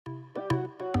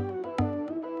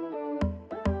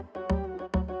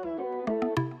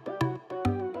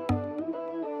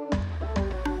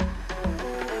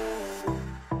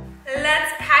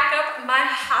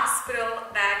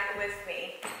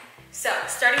So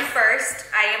starting first,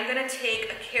 I am gonna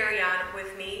take a carry-on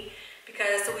with me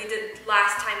because we did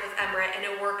last time with Emirates and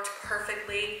it worked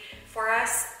perfectly for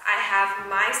us. I have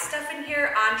my stuff in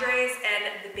here, Andre's,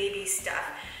 and the baby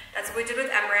stuff. That's what we did with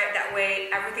Emirates. That way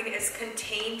everything is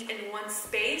contained in one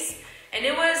space. And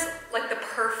it was like the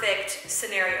perfect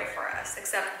scenario for us,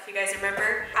 except if you guys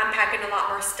remember, I'm packing a lot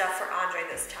more stuff for Andre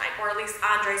this time, or at least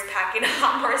Andre's packing a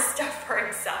lot more stuff for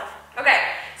himself. Okay,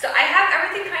 so I have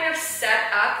everything kind of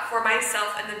set up for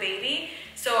myself and the baby,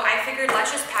 so I figured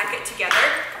let's just pack it together,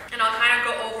 and I'll kind of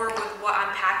go over with what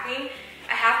I'm packing.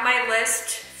 I have my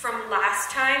list from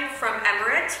last time from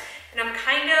Emirates, and I'm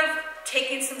kind of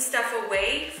taking some stuff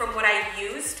away from what I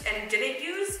used and didn't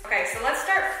use. Okay, so let's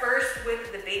start first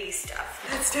with the baby stuff.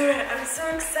 Let's do it. I'm so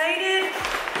excited.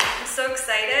 I'm so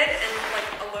excited and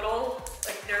like a little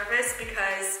like nervous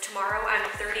because tomorrow I'm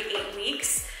 38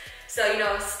 weeks. So, you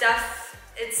know, stuff,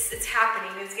 it's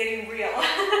happening. It's getting real.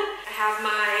 I have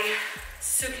my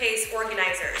suitcase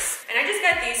organizers. And I just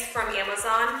got these from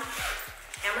Amazon.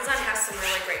 Amazon has some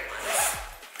really great ones.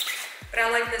 But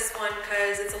I like this one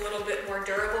because it's a little bit more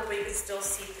durable, but you can still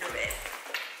see through it.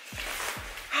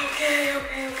 Okay.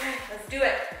 Let's do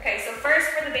it. Okay, so first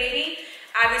for the baby,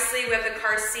 obviously we have the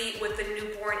car seat with the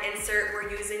newborn insert. We're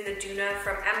using the Duna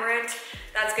from Emirates.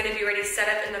 That's gonna be already set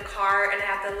up in the car, and I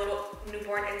have the little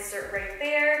newborn insert right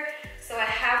there. So I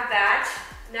have that.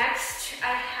 Next,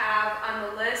 I have on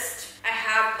the list, I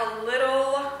have a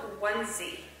little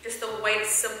onesie, just the white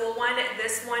simple one.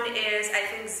 This one is, I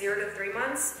think, 0 to 3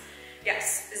 months.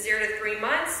 Yes, 0 to 3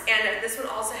 months, and this one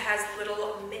also has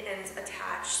little mittens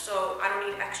attached, so I don't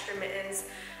need extra mittens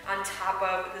on top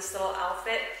of this little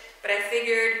outfit. But I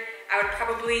figured I would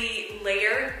probably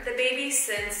layer the baby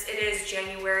since it is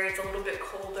January. It's a little bit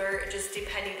colder, just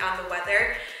depending on the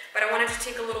weather. But I wanted to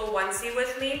take a little onesie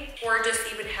with me, or just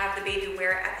even have the baby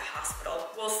wear it at the hospital.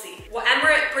 We'll see. What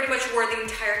Emirates pretty much wore the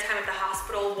entire time at the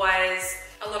hospital was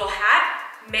a little hat,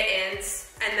 mittens,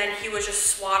 and then he was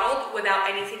just swaddled without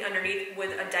anything underneath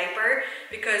with a diaper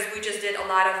because we just did a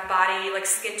lot of body, like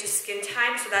skin to skin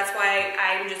time. So that's why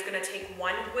I'm just gonna take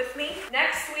one with me.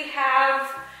 Next we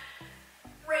have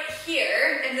right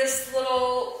here in this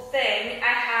little thing, I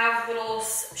have little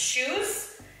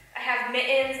shoes, I have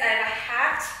mittens, I have a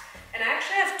hat, and I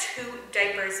actually have 2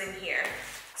 diapers in here.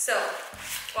 So,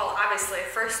 well, obviously,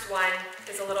 first one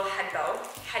is a little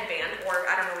headband, or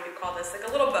I don't know what you call this, like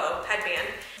a little bow headband.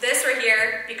 This right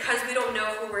here, because we don't know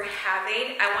who we're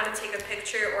having, I want to take a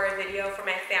picture or a video for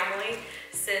my family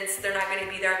since they're not going to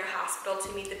be there at the hospital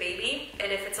to meet the baby.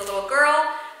 And if it's a little girl,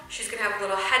 she's going to have a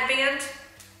little headband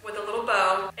with a little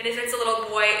bow. And if it's a little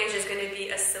boy, it's just going to be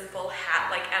a simple hat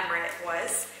like Emirates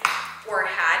was. Or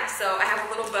had. So I have a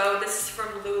little bow. This is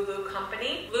from Lulu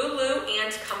Company. Lulu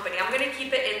and Company. I'm gonna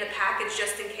keep it in the package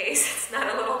just in case it's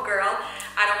not a little girl.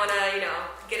 I don't wanna, you know,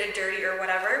 get it dirty or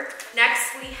whatever.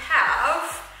 Next I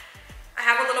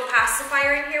have a little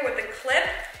pacifier in here with a clip.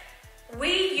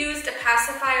 We used a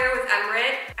pacifier with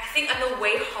Emirates, I think on the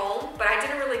way home, but I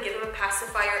didn't really give him a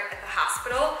pacifier at the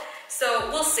hospital. So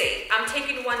we'll see. I'm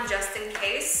taking one just in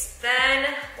case. Then,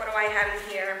 what do I have in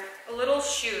here? A little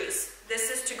shoes. This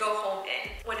is to go home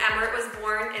in. When Emirates was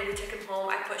born and we took him home,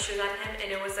 I put shoes on him and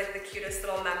it was like the cutest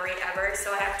little memory ever.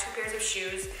 So I have 2 pairs of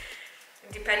shoes,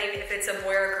 depending if it's a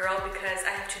boy or a girl, because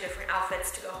I have 2 different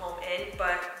outfits to go home in,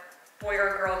 but boy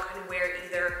or girl can wear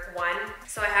either one.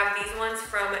 So I have these ones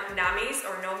from Namis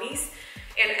or Nomis,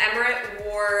 and Emirates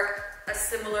wore a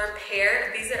similar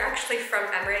pair. These are actually from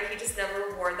Emirates. He just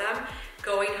never wore them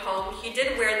going home. He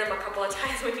did wear them a couple of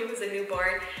times when he was a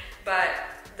newborn, but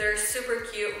they're super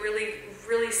cute,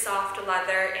 really soft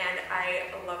leather, and I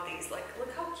love these. Like,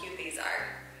 look how cute these are.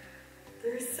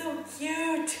 They're so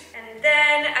cute. And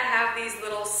then I have these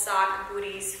little sock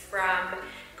booties from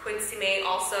Quincy May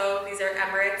also. These are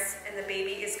Emirates, and the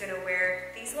baby is gonna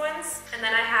wear these ones. And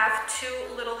then I have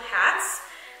 2 little hats.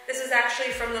 This is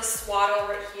actually from the swaddle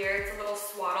right here. It's a little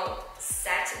swaddle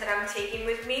set that I'm taking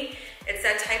with me. It's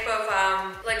that type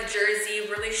of like jersey,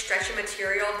 really stretchy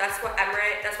material. That's what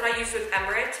I used with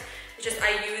Emirates. It's just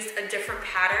I used a different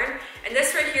pattern. And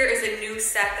this right here is a new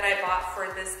set that I bought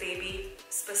for this baby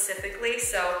specifically.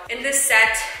 So in this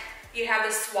set, you have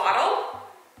the swaddle.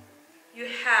 You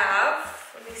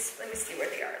have, let me see where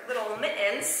they are, little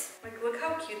mittens. Like, look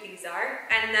how cute these are.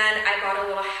 And then I bought a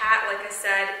little hat, like I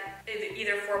said,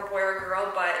 either for a boy or a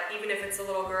girl, but even if it's a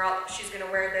little girl, she's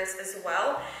gonna wear this as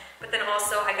well. But then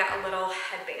also I got a little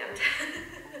headband.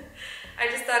 I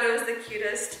just thought it was the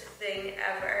cutest thing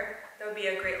ever. That would be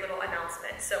a great little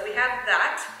announcement. So we have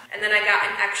that. And then I got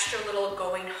an extra little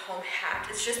going home hat.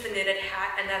 It's just a knitted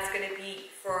hat, and that's gonna be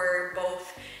for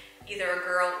both either a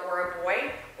girl or a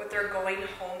boy with their going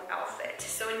home outfit.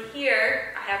 So in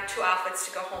here, I have 2 outfits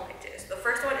to go home into. So the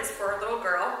first one is for a little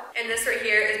girl, and this right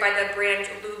here is by the brand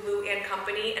Lululemon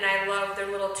Company, and I love their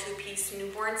little 2-piece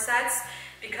newborn sets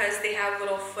because they have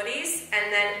little footies,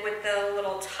 and then with the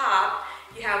little top,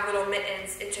 you have little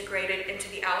mittens integrated into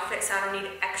the outfit, so I don't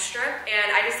need extra.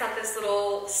 And I just thought this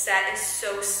little set is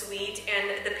so sweet,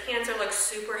 and the pants are like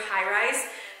super high-rise,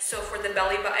 so for the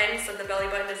belly button, so the belly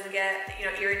button doesn't get, you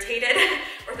know, irritated,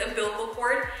 or the umbilical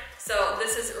cord. So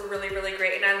this is really, really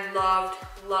great, and I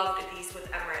loved these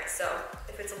with Emirates. So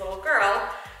if it's a little girl,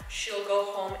 she'll go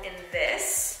home in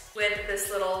this with this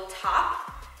little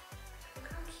top. Look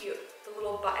how cute. The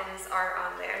little buttons are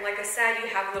on there. Like I said, you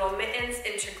have little mittens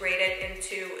integrated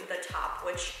into the top,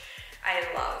 which I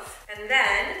love. And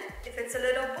then, if it's a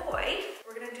little boy,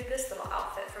 we're gonna do this little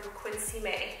outfit from Quincy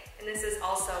May. And this is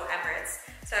also Emirates.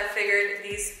 So I figured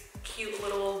these cute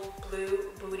little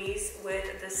blue booties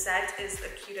with the set is the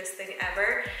cutest thing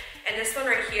ever. And this one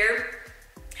right here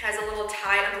has a little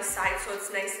tie on the side, so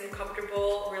it's nice and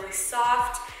comfortable, really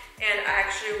soft. And I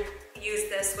actually use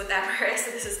this with Emirates,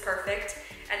 so this is perfect.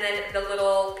 And then the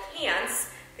little pants,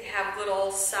 they have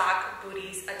little sock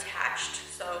booties attached.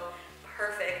 So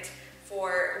perfect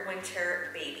for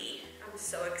winter baby. I'm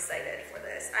so excited for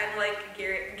this. I'm like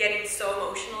getting so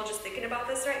emotional just thinking about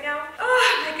this right now.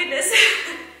 Oh my goodness.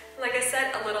 Like I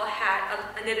said, a little hat,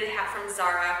 a knitted hat from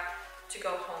Zara to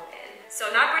go home in. So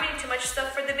not bringing too much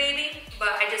stuff for the baby, but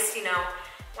I just, you know,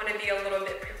 want to be a little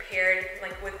bit prepared.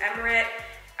 Like with Emirate,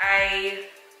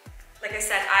 like I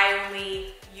said, I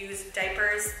only use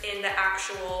diapers in the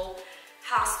actual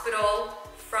hospital,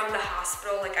 from the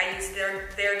hospital. Like I use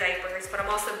their diapers, but I'm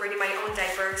also bringing my own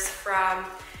diapers from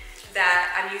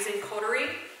that I'm using Coterie.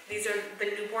 These are the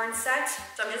newborn set.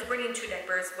 So I'm just bringing 2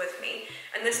 diapers with me.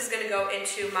 And this is gonna go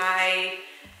into my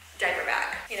diaper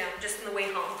bag, you know, just on the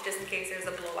way home, just in case there's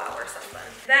a blowout or something.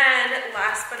 Then,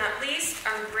 last but not least,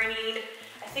 I'm bringing,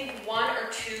 I think 1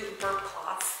 or 2 burp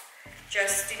cloths,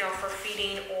 just, you know, for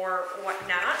feeding or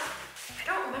whatnot. I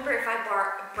don't remember if I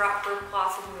brought burp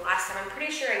cloths with me last time. I'm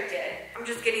pretty sure I did. I'm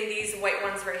just getting these white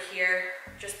ones right here,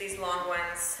 just these long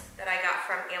ones that I got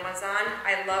from Amazon.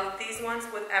 I love these ones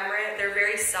with Emirate. They're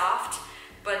very soft,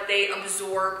 but they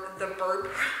absorb the burp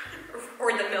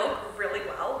or the milk really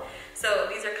well. So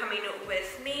these are coming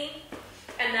with me.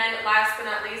 And then last but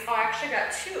not least, oh, I actually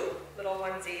got 2 little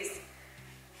onesies.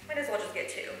 Might as well just get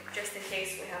 2, just in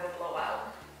case we have a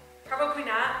blowout. Probably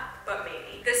not, but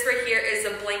maybe. This right here is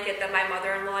a blanket that my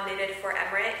mother-in-law knitted for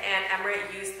Emirate, and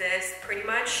Emirate used this pretty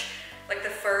much like the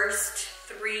first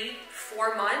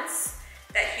 3-4 months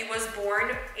that he was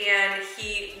born, and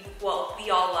well,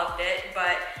 we all loved it,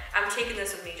 but I'm taking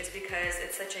this with me just because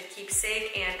it's such a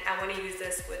keepsake, and I want to use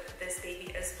this with this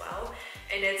baby as well.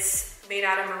 And it's made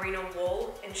out of merino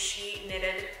wool, and she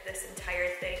knitted this entire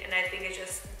thing, and I think it's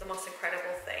just the most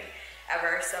incredible thing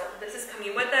ever. So this is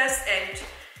coming with us, and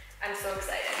I'm so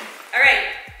excited. All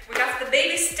right, we got the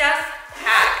baby stuff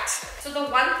packed. So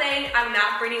the one thing I'm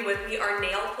not bringing with me are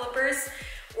nail clippers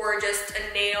or just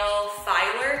a nail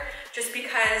filer, just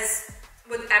because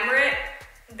with Emirate,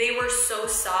 they were so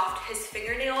soft, his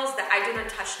fingernails, that I didn't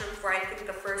touch them for I think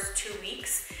the first 2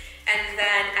 weeks. And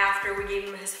then after we gave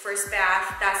him his first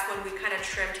bath, that's when we kind of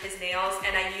trimmed his nails,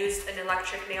 and I used an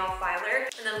electric nail filer.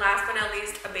 And then last but not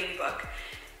least, a baby book.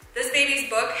 This baby's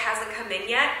book hasn't come in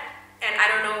yet, and I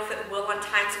don't know if it will on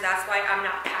time, so that's why I'm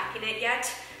not packing it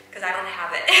yet, because I don't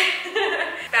have it.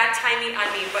 Bad timing on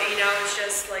me, but you know, it's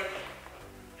just like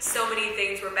so many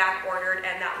things were back ordered,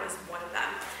 and that was one of them.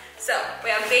 So we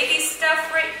have baby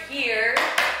stuff right here,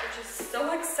 which is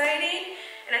so exciting.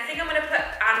 And I think I'm gonna put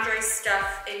Andre's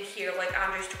stuff in here, like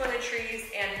Andre's toiletries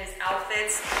and his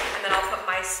outfits, and then I'll put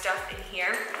my stuff in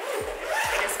here,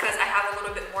 just because I have a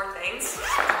little bit more things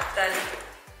than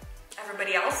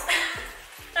everybody else.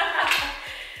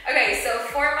 Okay, so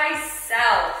for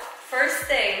myself, first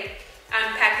thing,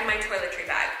 I'm packing my toiletry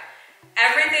bag.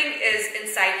 Everything is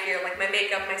inside here, like my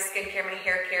makeup, my skincare, my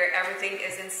hair care, everything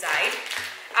is inside.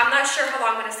 I'm not sure how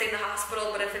long I'm gonna stay in the hospital,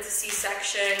 but if it's a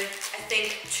C-section, I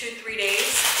think 2-3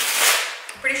 days.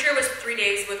 I'm pretty sure it was 3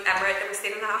 days with Emirate that we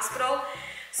stayed in the hospital.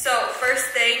 So first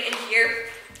thing in here,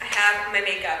 I have my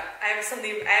makeup. I have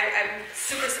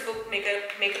super simple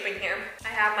makeup in here. I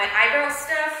have my eyebrow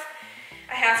stuff.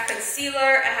 I have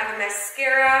concealer, I have a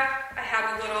mascara, I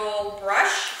have a little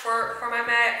brush for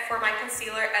my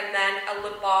concealer, and then a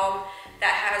lip balm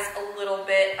that has a little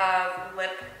bit of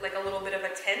like a little bit of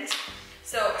a tint.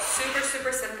 So super,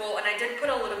 super simple, and I did put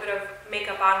a little bit of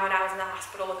makeup on when I was in the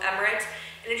hospital with Emirate,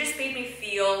 and it just made me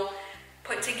feel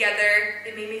put together.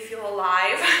 It made me feel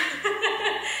alive.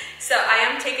 So I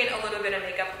am taking a little bit of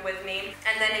makeup with me.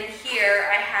 And then in here,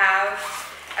 I have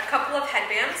a couple of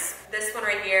headbands. This one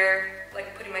right here,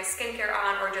 like putting my skincare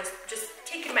on or just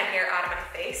taking my hair out of my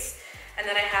face. And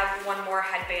then I have one more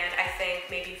headband, I think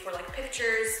maybe for like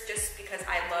pictures, just because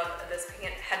I love this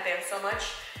headband so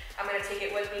much. I'm gonna take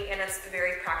it with me, and it's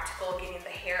very practical getting the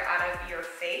hair out of your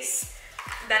face.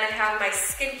 Then I have my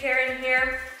skincare in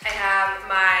here. I have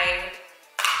my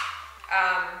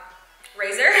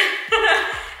razor.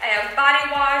 I have body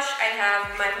wash. I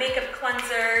have my makeup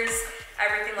cleansers,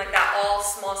 everything like that, all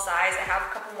small size. I have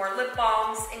a couple more lip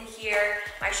balms in here,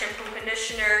 my shampoo and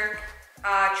conditioner,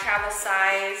 travel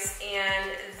size, and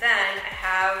then I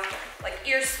have like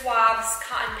ear swabs,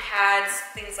 cotton pads,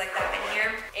 things like that in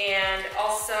here. And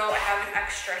also I have an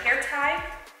extra hair tie.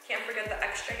 Can't forget the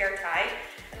extra hair tie.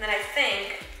 And then I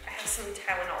think I have some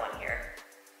Tylenol in here.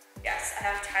 Yes, I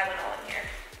have Tylenol in here,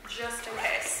 just in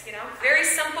case, you know? Very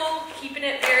simple, keeping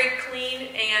it very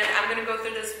clean, and I'm gonna go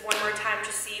through this one more time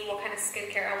to see what kind of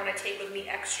skincare I wanna take with me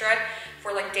extra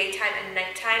for like daytime and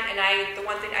nighttime. And the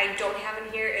one thing I don't have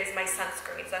in here is my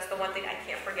sunscreen. So that's the one thing I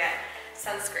can't forget,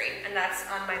 sunscreen, and that's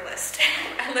on my list.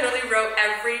 I literally wrote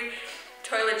every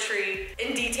toiletry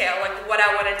in detail, like what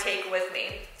I wanna take with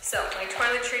me. So my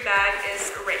toiletry bag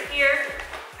is right here.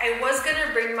 I was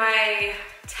gonna bring my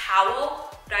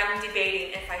towel, but I'm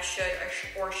debating if I should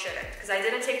or shouldn't, because I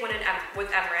didn't take one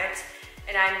with Emirates,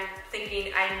 and I'm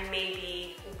thinking I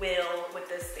maybe will with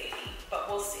this baby, but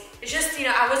we'll see. It's just, you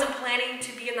know, I wasn't planning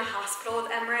to be in the hospital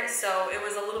with Emirates, so it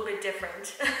was a little bit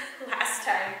different last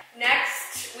time.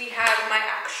 Next, we have my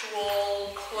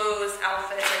actual clothes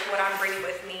outfit, like what I'm bringing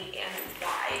with me and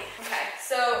why. Okay,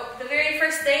 so the very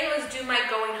first thing was do my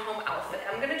going home outfit.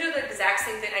 I'm gonna do the exact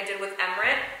same thing I did with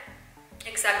Emirates,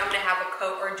 except I'm gonna have a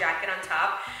coat or a jacket on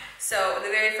top. So the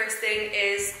very first thing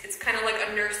is, it's kind of like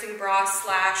a nursing bra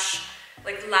slash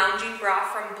like lounging bra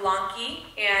from Blanqui,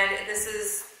 and this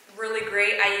is really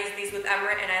great. I use these with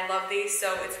Emirates and I love these.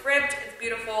 So it's ribbed, it's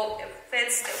beautiful, it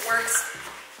fits, it works,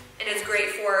 and it's great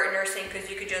for nursing because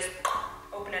you could just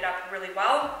open it up really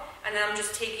well. And then I'm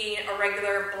just taking a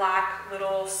regular black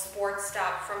little sports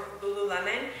top from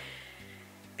Lululemon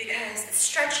because it's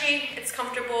stretchy, it's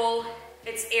comfortable,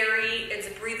 it's airy, it's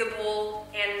breathable,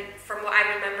 and from what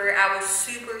I remember, I was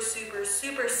super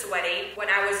sweaty when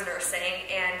I was nursing,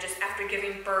 and just after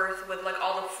giving birth with like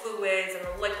all the fluids and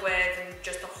the liquids and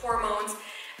just the hormones,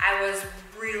 I was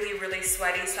really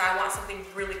sweaty. So I want something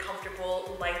really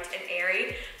comfortable, light and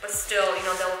airy, but still, you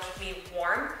know, they'll keep me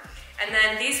warm. And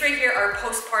then these right here are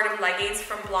postpartum leggings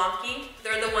from Blanqui.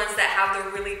 They're the ones that have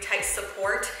the really tight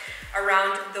support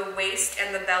around the waist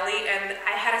and the belly, and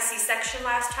I had a C-section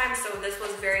last time, so this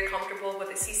was very comfortable with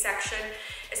a C-section,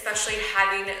 especially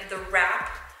having the wrap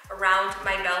around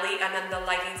my belly and then the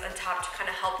leggings on top to kind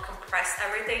of help compress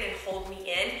everything and hold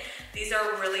me in. These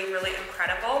are really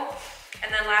incredible.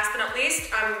 And then last but not least,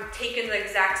 I'm taking the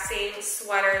exact same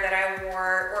sweater that I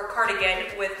wore, or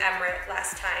cardigan, with Emirates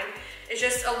last time. It's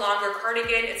just a longer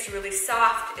cardigan. It's really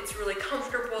soft, it's really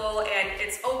comfortable, and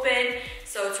it's open,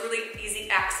 so it's really easy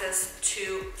access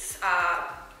to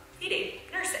feeding,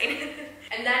 nursing.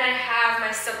 And then I have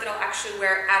my stuff that I'll actually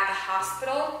wear at the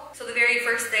hospital. So the very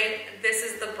first thing, this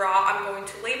is the bra I'm going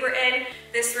to labor in.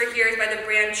 This right here is by the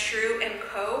brand True &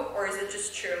 Co, or is it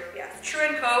just True? Yeah, True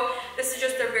 & Co. This is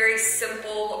just a very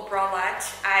simple bralette.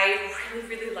 I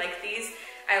really like these.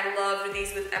 I love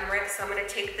these with Emirates, so I'm gonna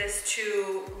take this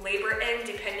to labor in,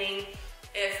 depending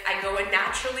if I go in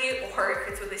naturally or if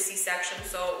it's with a C-section,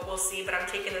 so we'll see, but I'm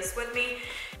taking this with me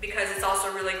because it's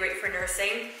also really great for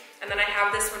nursing. And then I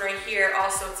have this one right here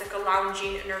also. It's like a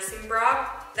lounging nursing bra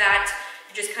that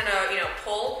you just kind of, you know,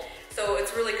 pull. So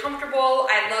it's really comfortable.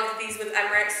 I love these with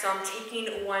Emirates, so I'm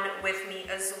taking one with me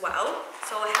as well.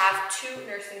 So I have 2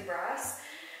 nursing bras.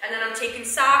 And then I'm taking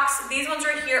socks. These ones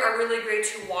right here are really great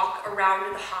to walk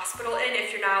around the hospital in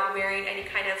if you're not wearing any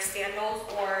kind of sandals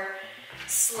or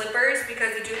slippers,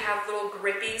 because they do have little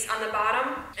grippies on the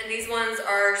bottom. And these ones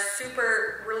are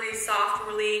really soft,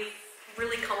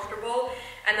 really comfortable.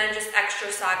 And then just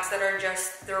extra socks that are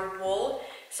just, they're wool.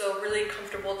 So really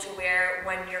comfortable to wear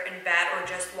when you're in bed or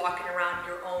just walking around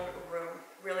your own room.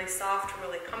 Really soft,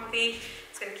 really comfy.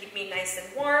 It's gonna keep me nice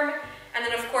and warm. And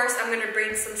then of course I'm gonna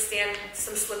bring some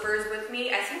slippers with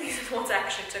me. I think these are the ones I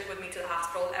actually took with me to the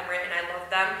hospital with Emirates, and I love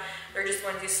them. They're just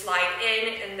ones you slide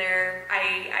in, and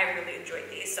I really enjoyed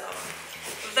these. So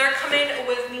they're coming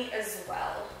with me as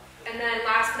well. And then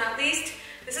last but not least,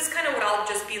 this is kind of what I'll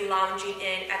just be lounging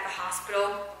in at the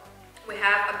hospital. We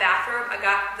have a bathrobe. I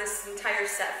got this entire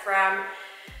set from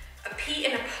A Pea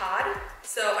in a Pod.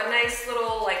 So a nice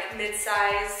little like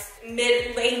mid-size,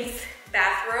 mid-length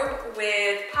bathrobe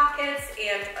with pockets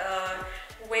and a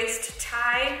waist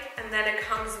tie, and then it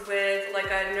comes with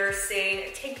like a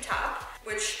nursing tank top,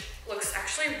 which looks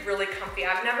actually really comfy.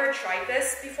 I've never tried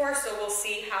this before, so we'll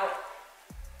see how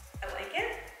I like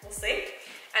it. We'll see.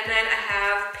 And then I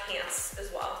have pants as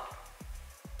well,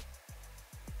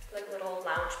 like little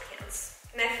lounge pants.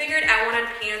 And I figured I wanted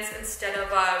pants instead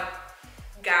of a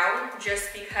gown,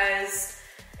 just because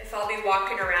if I'll be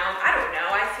walking around, I don't know,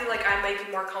 I feel like I might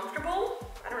be more comfortable.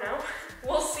 I don't know,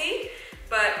 we'll see.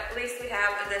 But at least we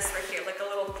have this right here, like a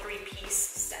little 3-piece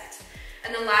set.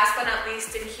 And then last but not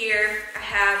least in here, I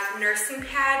have nursing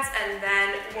pads, and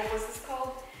then, what was this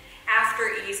called?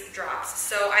 After ease drops.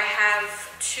 So I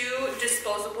have 2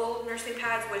 disposable nursing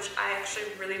pads, which I actually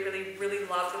really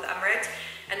love with Emirate.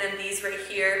 And then these right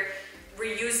here,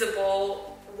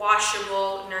 reusable,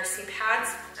 washable nursing pads.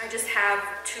 I just have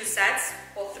 2 sets,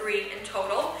 well 3 in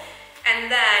total.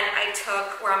 And then I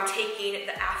took, where I'm taking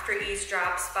the After Ease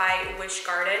Drops by Wish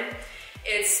Garden.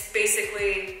 It's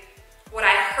basically what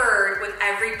I heard with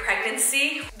every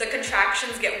pregnancy. The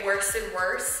contractions get worse and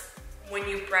worse when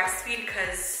you breastfeed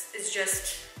because it's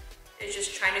just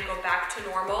trying to go back to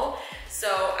normal. So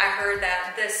I heard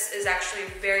that this is actually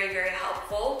very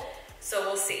helpful. So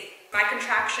we'll see. My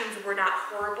contractions were not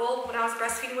horrible when I was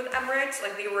breastfeeding with Emirate.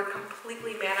 Like, they were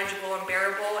completely manageable and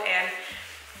bearable and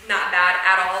not bad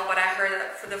at all, but I heard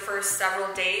that for the first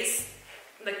several days,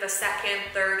 like the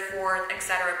 2nd, 3rd, 4th,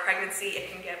 etc. pregnancy,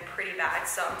 it can get pretty bad.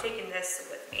 So I'm taking this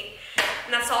with me.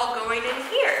 And that's all going in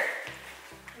here.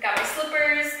 Got my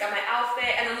slippers, got my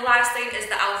outfit, and then the last thing is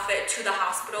the outfit to the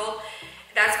hospital.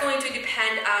 That's going to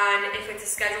depend on if it's a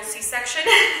scheduled C-section.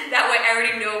 That way I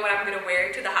already know what I'm gonna wear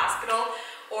to the hospital,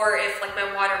 or if like my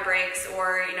water breaks,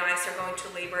 or you know, I start going to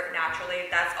labor naturally.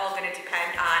 That's all gonna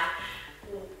depend on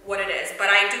what it is. But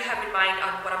I do have in mind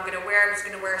on what I'm gonna wear. I'm just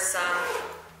gonna wear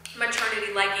some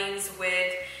maternity leggings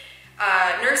with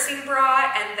nursing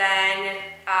bra, and then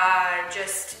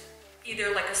just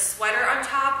either like a sweater on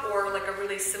top or like a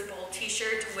really simple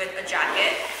t-shirt with a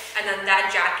jacket. And then that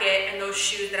jacket and those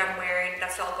shoes that I'm wearing,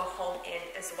 that's what I'll go home in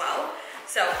as well.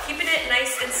 So keeping it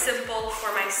nice and simple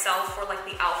for myself for like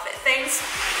the outfit things.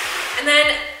 And then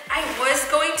I was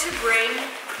going to bring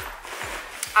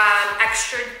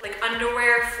extra like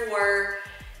underwear for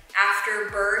after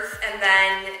birth, and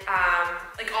then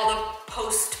like all the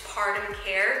postpartum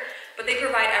care. But they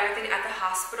provide everything at the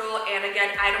hospital, and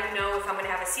again, I don't know if I'm gonna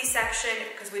have a C-section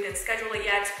because we didn't schedule it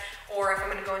yet, or if I'm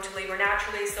gonna go into labor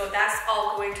naturally. So that's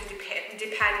all going to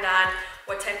depend on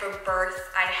what type of birth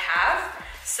I have.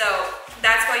 So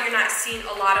that's why you're not seeing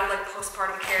a lot of like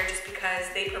postpartum care, just because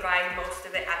they provide most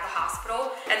of it at the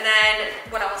hospital. And then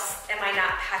what else am I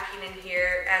not packing in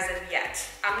here as of yet?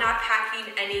 I'm not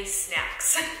packing any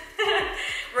snacks.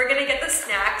 We're gonna get the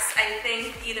snacks, I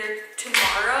think, either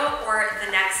tomorrow or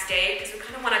the next day, because we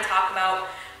kind of want to talk about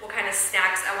what kind of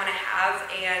snacks I want to have,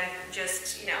 and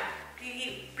just, you know,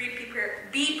 be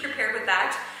prepared with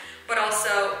that. But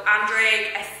also, Andre,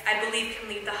 I believe, can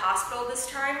leave the hospital this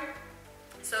time.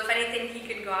 So if anything, he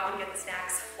can go out and get the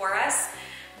snacks for us.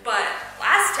 But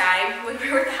last time, when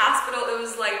we were at the hospital, it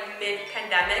was like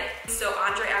mid-pandemic. So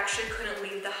Andre actually couldn't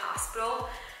leave the hospital.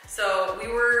 So we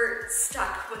were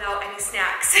stuck without any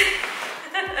snacks.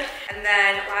 And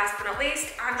then last but not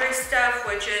least, Andre's stuff,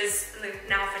 which is like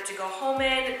an outfit to go home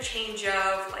in, change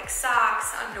of like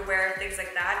socks, underwear, things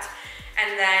like that.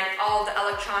 And then all the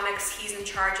electronics he's in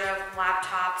charge of,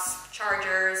 laptops,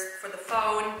 chargers for the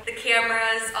phone, the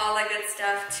cameras, all that good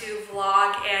stuff to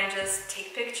vlog and just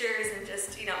take pictures and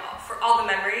just, you know, for all the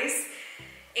memories.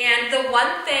 And the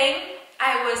one thing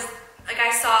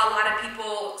I saw a lot of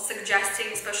people suggesting,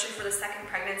 especially for the 2nd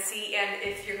pregnancy, and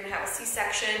if you're gonna have a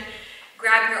C-section,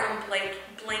 grab your own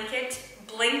blanket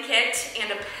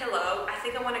and a pillow. I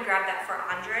think I wanna grab that for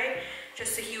Andre,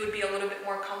 just so he would be a little bit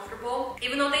more comfortable.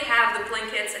 Even though they have the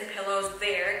blankets and pillows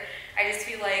there, I just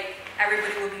feel like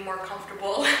everybody would be more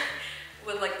comfortable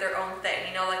with like their own thing,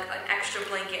 you know, like an extra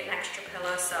blanket and extra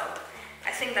pillow. So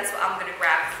I think that's what I'm gonna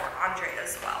grab for Andre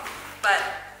as well. But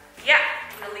yeah,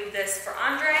 I'm gonna leave this for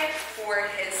Andre for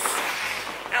his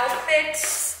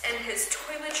outfits and his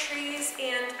toiletries,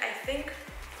 and I think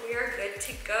we are good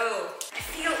to go. I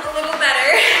feel a little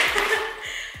better.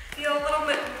 Feel a little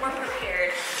bit more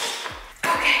prepared.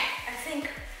 Okay, I think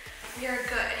we are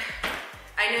good.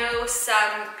 I know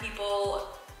some people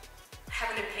have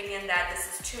an opinion that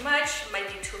this is too much, might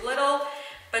be too little,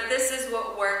 but this is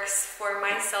what works for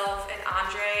myself and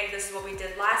Andre. This is what we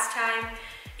did last time,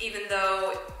 even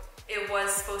though it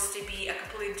was supposed to be a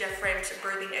completely different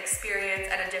birthing experience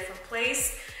at a different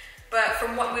place. But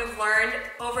from what we've learned,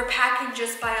 overpacking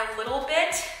just by a little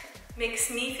bit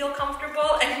makes me feel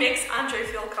comfortable and makes Andre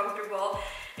feel comfortable,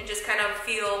 and just kind of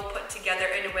feel put together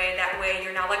in a way, that way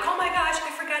you're not like, oh my gosh, I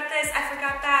forgot this, I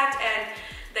forgot that, and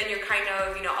then you're kind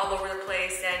of, you know, all over the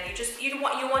place, and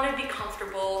you want to be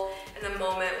comfortable in the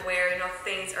moment where, you know,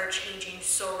 things are changing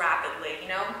so rapidly, you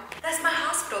know? That's my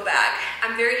hospital bag.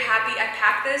 I'm very happy I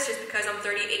packed this just because I'm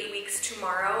 38 weeks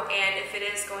tomorrow, and if it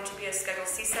is going to be a scheduled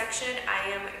C-section, I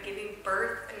am giving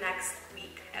birth next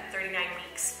week at 39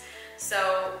 weeks.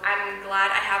 So I'm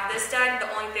glad I have this done. The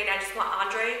only thing, I just want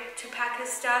Andre to pack his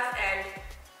stuff, and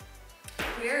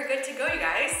we're good to go, you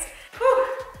guys. Whew.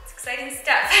 Exciting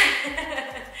stuff.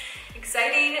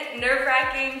 Exciting,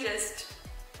 nerve-wracking, just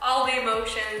all the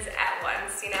emotions at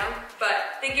once, you know?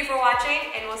 But thank you for watching,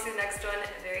 and we'll see the next one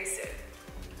very soon.